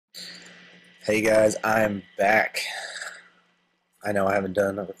Hey guys, I'm back. I know I haven't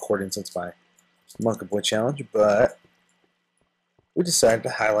done a recording since my Monk of Wood challenge, but we decided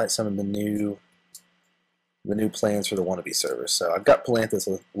to highlight some of the new plans for the WannaBe server. So I've got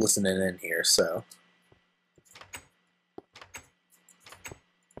Pilanthis listening in here, so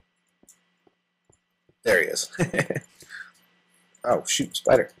there he is. Oh shoot,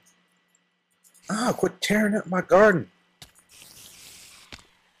 spider. Oh, quit tearing up my garden.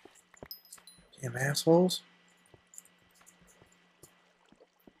 Damn assholes.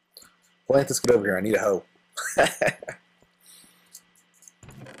 Pilanthis, get over here, I need a hoe.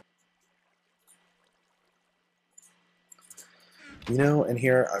 You know, and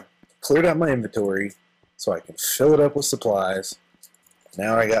here I've cleared out my inventory so I can fill it up with supplies.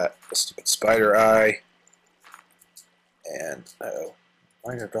 Now I got a stupid spider eye. And, uh-oh.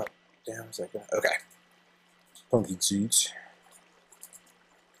 Am I going to drop down? Is that good? Okay. Pumpkin seeds.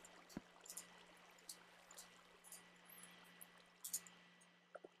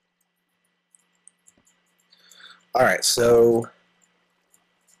 Alright, so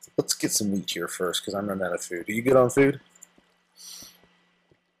let's get some wheat here first because I'm running out of food. Are you good on food?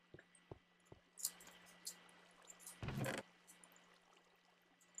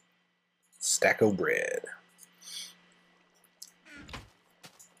 Stack of bread.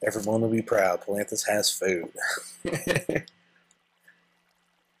 Everyone will be proud. Pilanthis has food.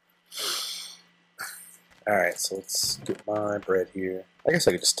 Alright, so let's get my bread here. I guess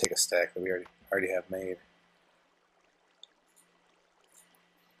I could just take a stack that we already have made.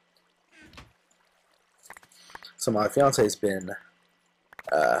 So my fiance has been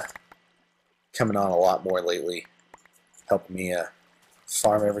coming on a lot more lately, helping me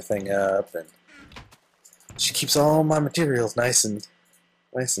farm everything up, and she keeps all my materials nice and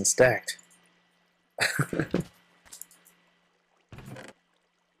stacked.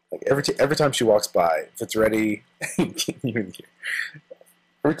 Like every time she walks by, if it's ready, every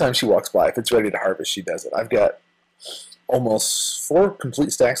time she walks by, if it's ready to harvest, she does it. I've got almost 4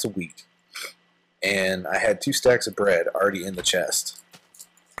 complete stacks of wheat, and I had 2 stacks of bread already in the chest.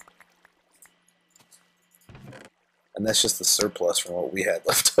 And that's just the surplus from what we had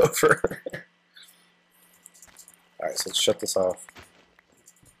left over. Alright, so let's shut this off.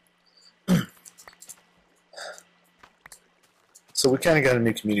 So we kind of got a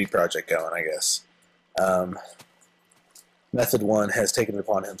new community project going, I guess. Method 1 has taken it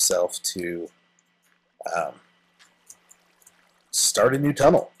upon himself to start a new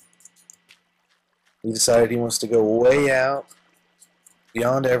tunnel. He decided he wants to go way out,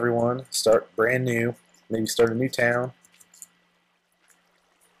 beyond everyone, start brand new, maybe start a new town.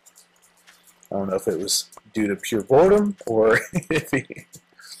 I don't know if it was due to pure boredom or if he...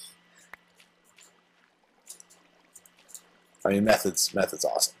 I mean, Method's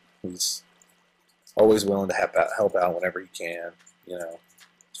awesome. He's always willing to help out whenever he can. You know,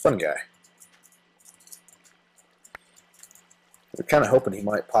 he's a fun guy. We're kind of hoping he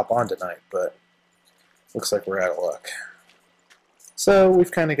might pop on tonight, but looks like we're out of luck. So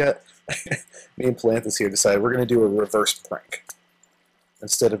we've kind of got me and Pilanthis here decided we're going to do a reverse prank.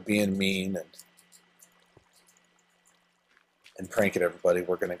 Instead of being mean and prank at everybody,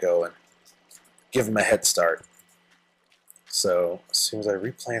 we're going to go and give him a head start. So as soon as I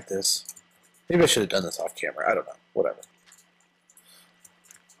replant this, maybe I should have done this off camera. I don't know. Whatever.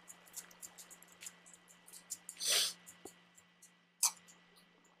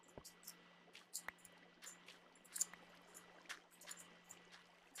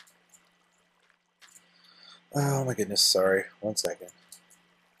 Oh my goodness, sorry. 1 second.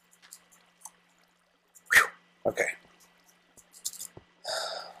 Whew. Okay.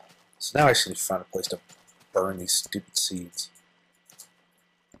 So now I just need to find a place to burn these stupid seeds.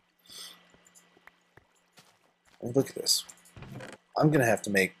 And look at this. I'm going to have to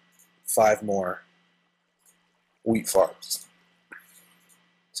make 5 more wheat farms.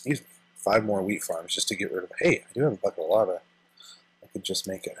 Excuse me. 5 more wheat farms just to get rid of... Hey, I do have a bucket of lava. I could just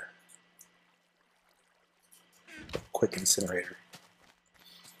make a quick incinerator.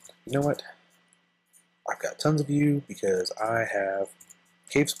 You know what? I've got tons of you because I have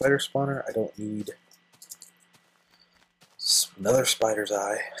cave spider spawner. I don't need another spider's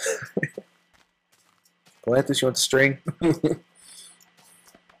eye. Pilanthis, you want the string? I'll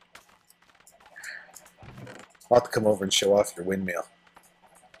have to come over and show off your windmill.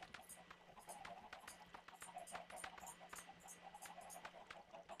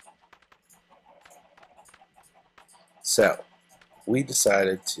 So, we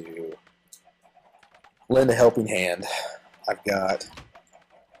decided to lend a helping hand. I've got...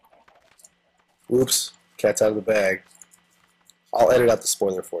 Whoops, cat's out of the bag. I'll edit out the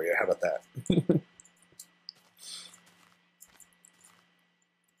spoiler for you. How about that? Oh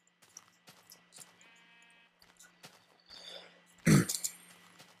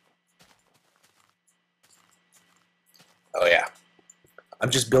yeah, I'm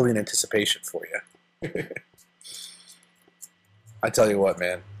just building anticipation for you. I tell you what,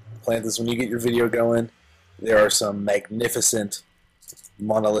 man, Pilanthis, when you get your video going, there are some magnificent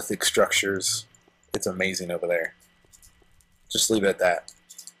monolithic structures. It's amazing over there. Just leave it at that.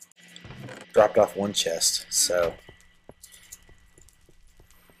 Dropped off one chest, so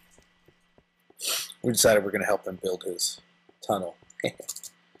we decided we're going to help him build his tunnel.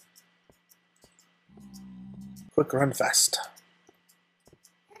 Quick, run fast.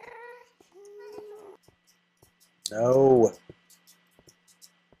 No.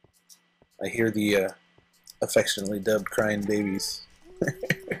 I hear the affectionately dubbed crying babies.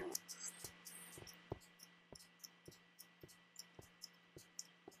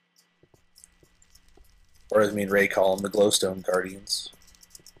 Or as me and Ray call them, the glowstone guardians.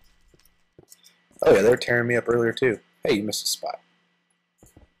 Oh yeah, they were tearing me up earlier too. Hey, you missed a spot.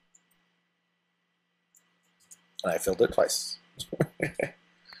 And I filled it twice. A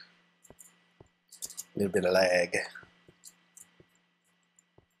little bit of lag.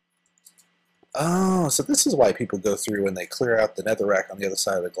 Oh, so this is why people go through and they clear out the netherrack on the other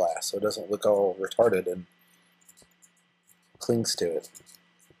side of the glass, so it doesn't look all retarded and clings to it.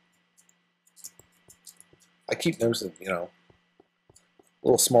 I keep noticing, you know,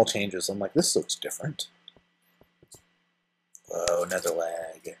 little small changes. I'm like, this looks different. Oh, nether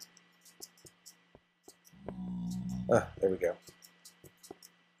lag. Ah, there we go.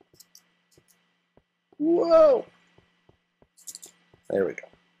 Whoa! There we go.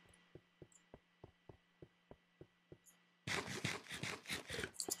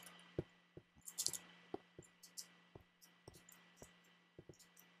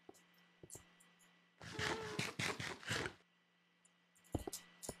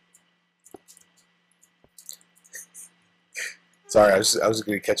 Sorry, I was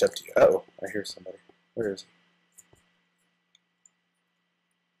going to catch up to you. Uh-oh, I hear somebody. Where is he?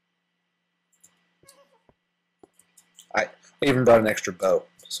 I even brought an extra bow.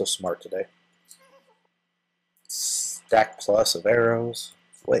 So smart today. Stack plus of arrows.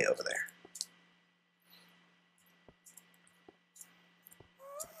 Way over there.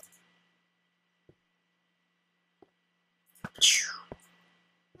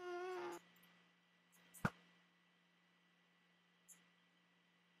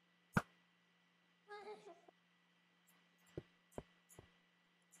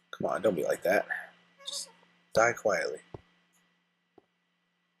 Come on, don't be like that. Just die quietly.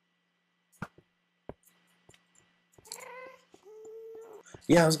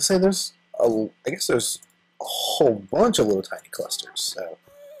 Yeah, I was gonna say I guess there's a whole bunch of little tiny clusters, so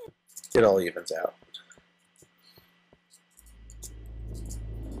it all evens out.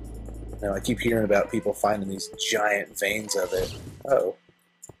 Now I keep hearing about people finding these giant veins of it. Uh-oh.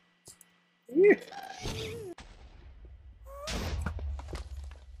 Yeah.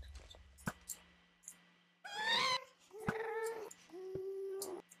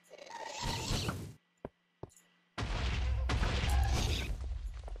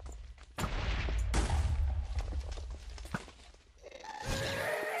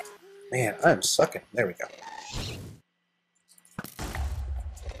 Man, I'm sucking. There we go.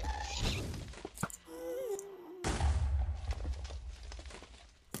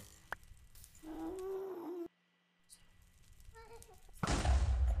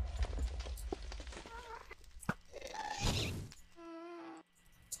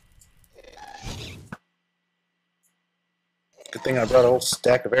 Good thing I brought a whole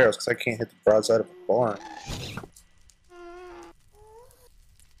stack of arrows because I can't hit the broadside of a barn.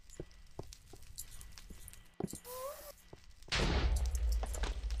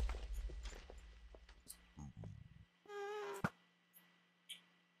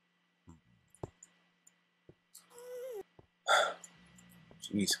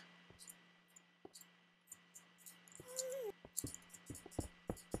 Jeez.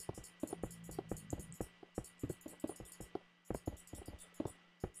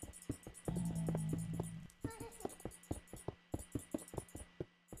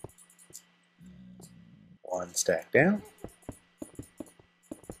 One stack down.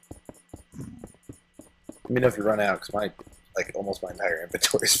 Let me know if you run out, because almost my entire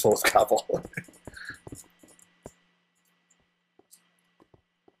inventory is full of cobble.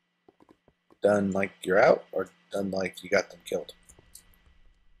 Done like you're out, or done like you got them killed?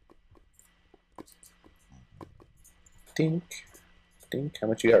 Dink. Dink. How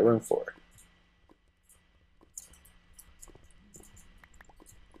much you got room for?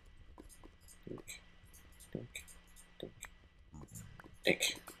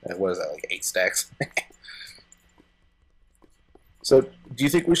 think. What is that, like 8 stacks? So, do you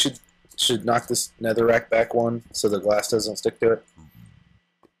think we should knock this netherrack back one so the glass doesn't stick to it?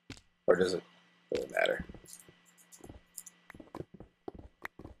 Or does it really matter?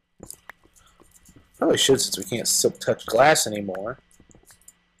 Probably should, since we can't silk touch glass anymore.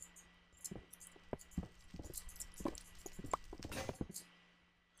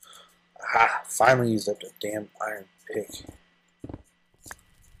 Aha! Finally used up the damn iron pick.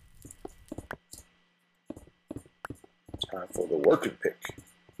 Time for the working pick.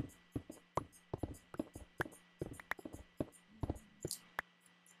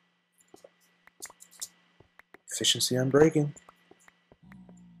 Efficiency unbreaking.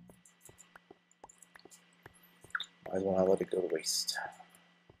 Might as well not let it go to waste.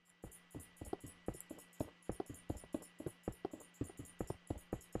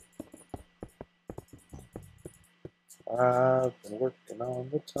 I've been working on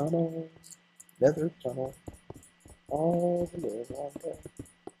the tunnel, nether tunnel, all the live long day.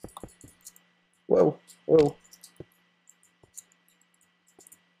 Whoa, whoa.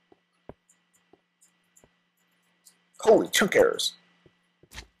 Holy chunk errors.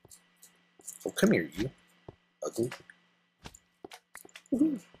 Oh, come here, you ugly.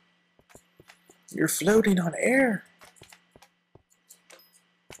 Woohoo. You're floating on air.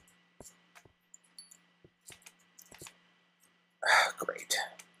 Great.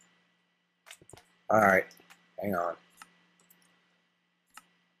 Alright, hang on.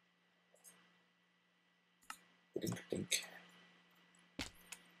 Think.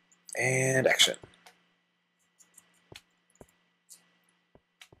 And action.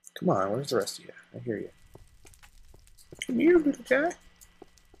 Come on, where's the rest of you? I hear you. Come here, little guy.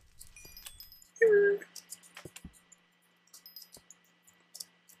 Here.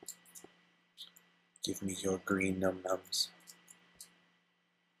 Give me your green num-nums.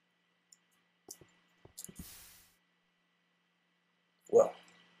 Well.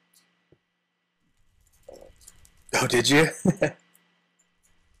 Oh, did you?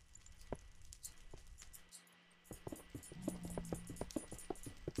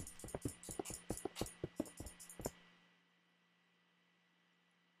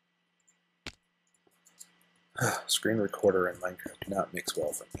 Screen recorder and Minecraft do not mix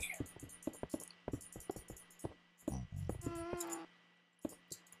well for me.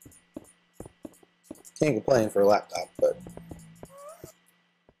 Can't complain for a laptop, but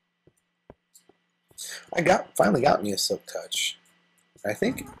I finally got me a silk touch. I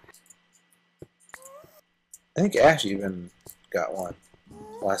think Ash even got one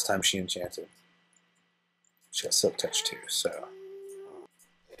last time she enchanted. She got silk touch too, so.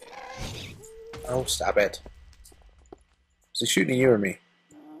 Oh, stop it. Is he shooting you or me?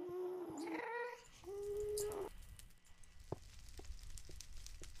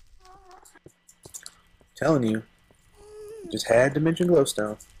 Telling you. Just had to mention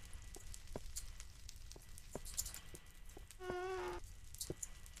glowstone.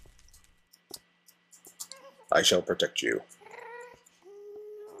 I shall protect you.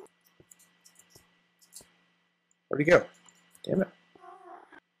 Where'd he go? Damn it.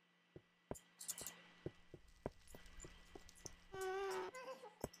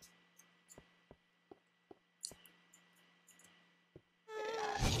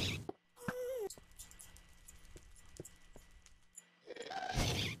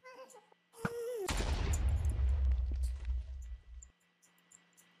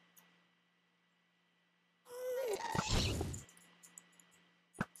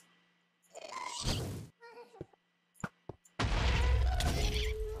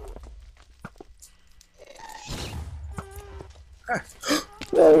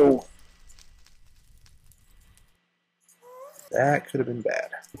 Whoa! That could have been bad.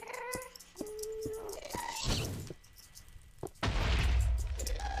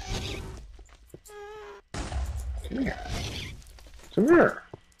 Come here. Come here.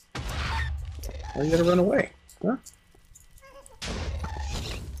 Why are you gonna run away? Huh?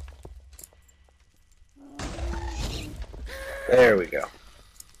 There we go.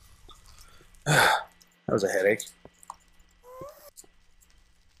 That was a headache.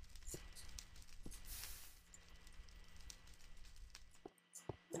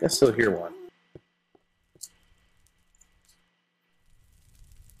 I can still hear one.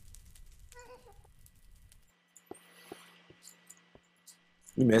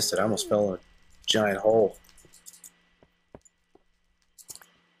 You missed it. I almost fell in a giant hole.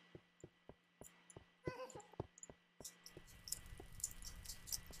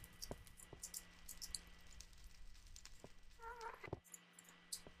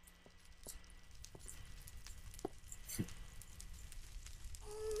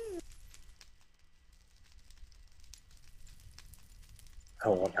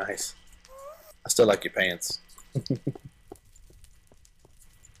 Oh, nice. I still like your pants.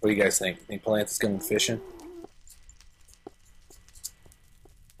 What do you guys think? Think Pilanthis going fishing?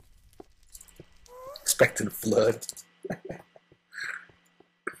 Expecting a flood.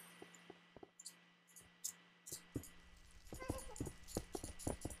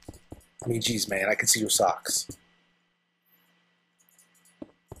 I mean, geez, man, I can see your socks.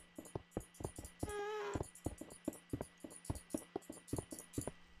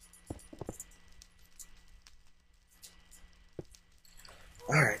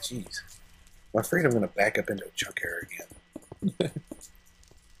 Alright, geez. I'm afraid I'm going to back up into a chunk error again.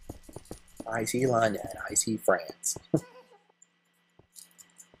 I see London, I see France.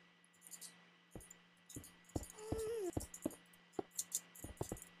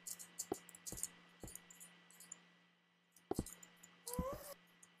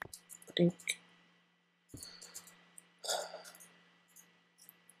 Dink.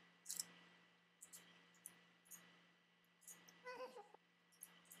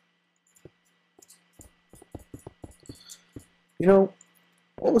 You know,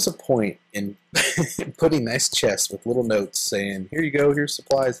 what was the point in putting nice chests with little notes saying, here you go, here's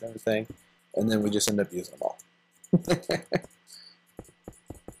supplies and everything, and then we just end up using them all?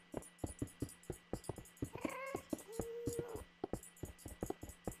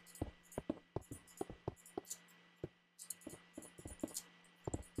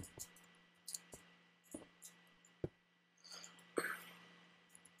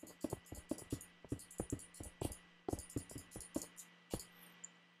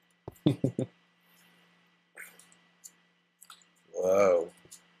 Whoa.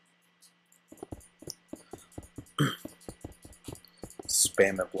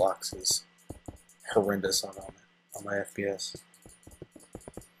 Spamming blocks is horrendous on my FPS.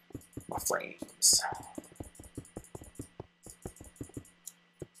 My frames.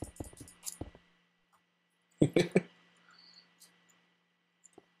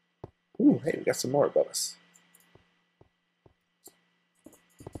 Ooh, hey, we got some more above us.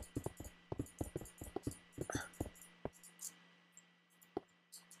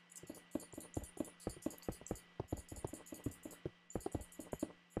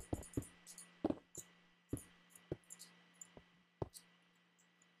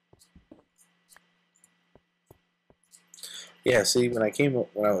 Yeah, see, when I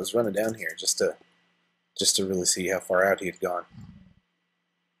was running down here just to really see how far out he had gone.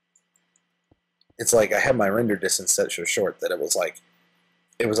 It's like I had my render distance set so short that it was like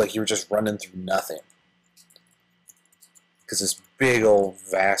you were just running through nothing. Because this big old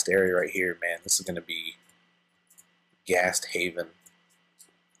vast area right here, man, this is gonna be Ghast Haven.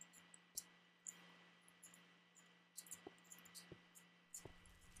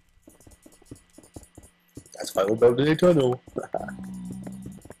 That's why we're building a tunnel.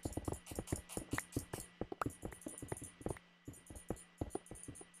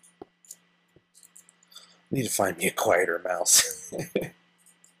 Need to find me a quieter mouse.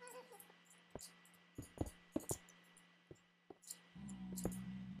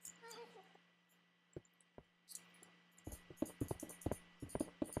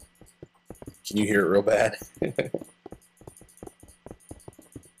 Can you hear it real bad?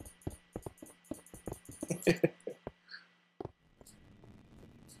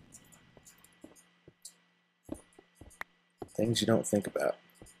 Things you don't think about.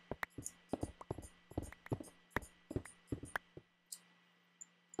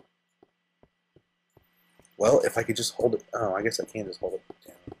 Well, if I could just hold it... Oh, I guess I can just hold it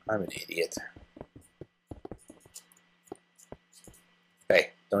down. I'm an idiot.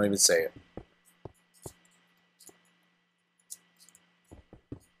 Hey, don't even say it.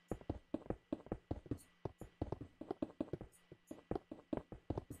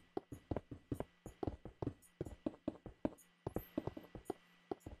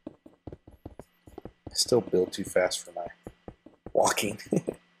 I still build too fast for my walking.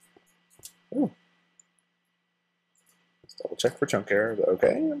 Ooh. Let's double check for chunk error, but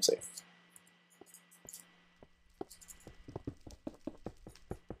okay, I'm safe.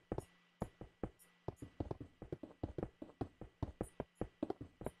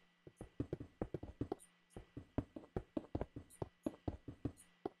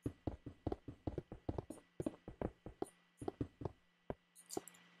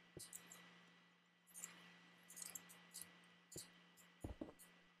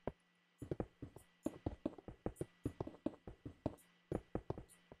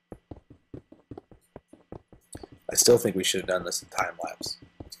 I still think we should have done this in time lapse.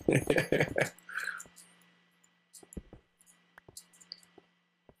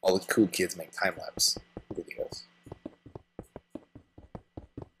 All the cool kids make time lapse videos.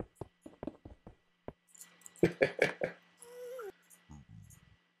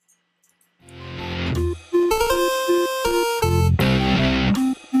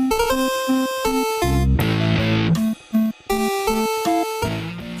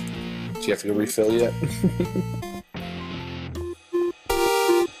 you have to go refill yet?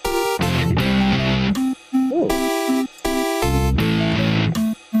 Oh.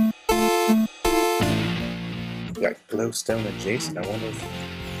 We got glowstone adjacent. I wonder if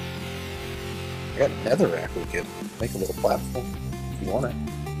I got netherrack. We could make a little platform if you want it.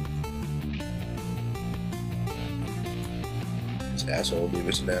 This asshole leave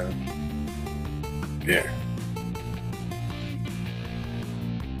us down. Yeah.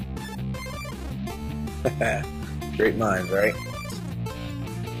 Great minds, right?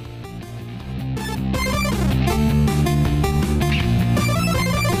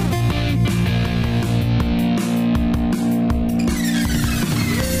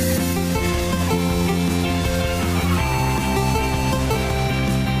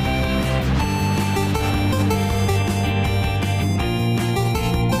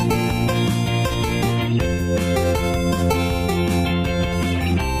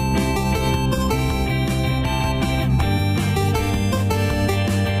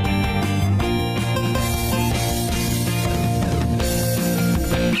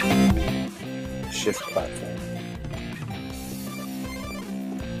 Shift platform.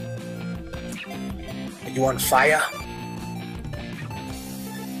 You want fire?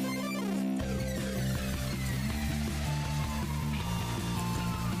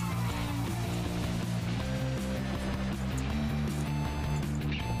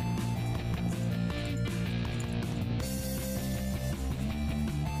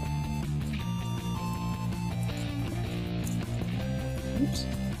 Oops.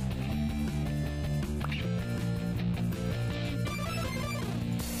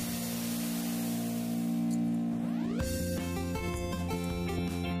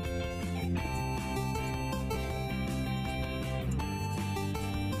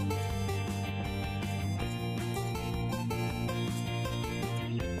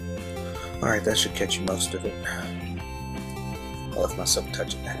 Alright, that should catch most of it. I left myself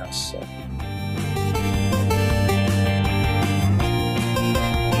touching the house, so.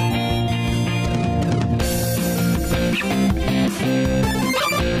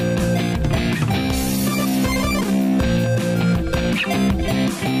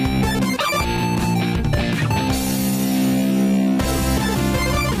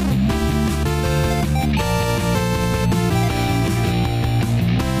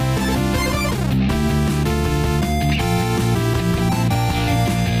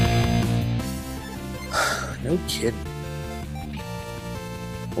 No kidding.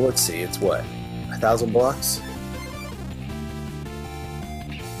 Well, let's see, it's what? 1,000 blocks?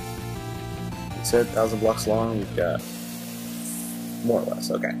 You said 1,000 blocks long, we've got more or less,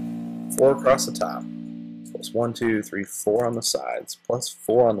 okay. 4 across the top, plus 1, 2, 3, 4 on the sides, plus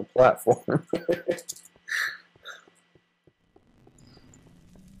 4 on the platform.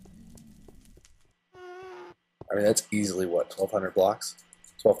 I mean, that's easily, what, 1,200 blocks?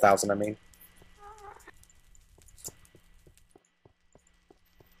 12,000, I mean.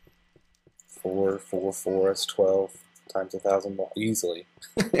 Four, that's 12 times 1,000 blocks, easily.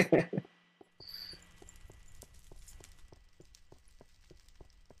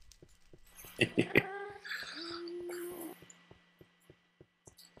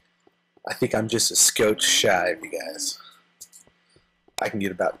 I think I'm just a scotch shy of you guys. I can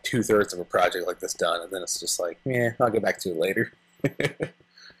get about 2/3 of a project like this done, and then it's just like, yeah, I'll get back to it later.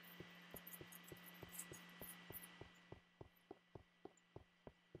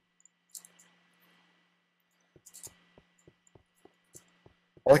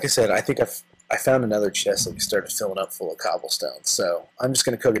 Like I said, I think I found another chest that we started filling up full of cobblestone, so I'm just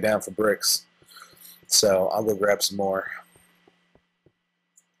going to cook it down for bricks. So I'll go grab some more.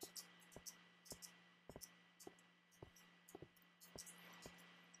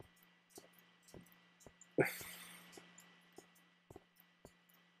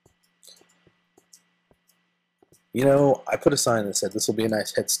 You know, I put a sign that said this will be a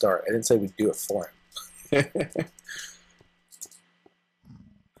nice head start. I didn't say we'd do it for him.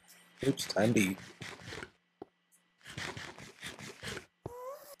 Oops, time to eat.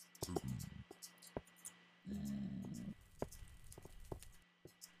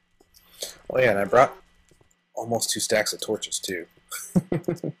 Oh yeah, and I brought almost 2 stacks of torches too.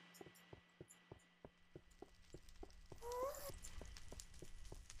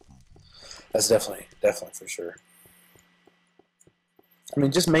 That's definitely for sure. I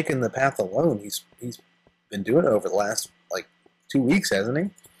mean, just making the path alone, he's been doing it over the last like 2 weeks, hasn't he?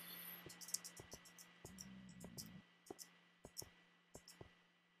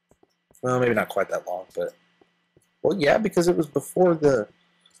 Well, maybe not quite that long, but well, yeah, because it was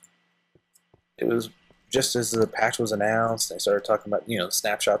just as the patch was announced, they started talking about, the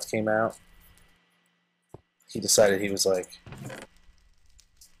snapshots came out. He decided, he was like,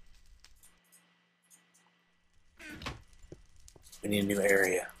 we need a new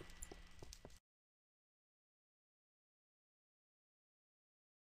area.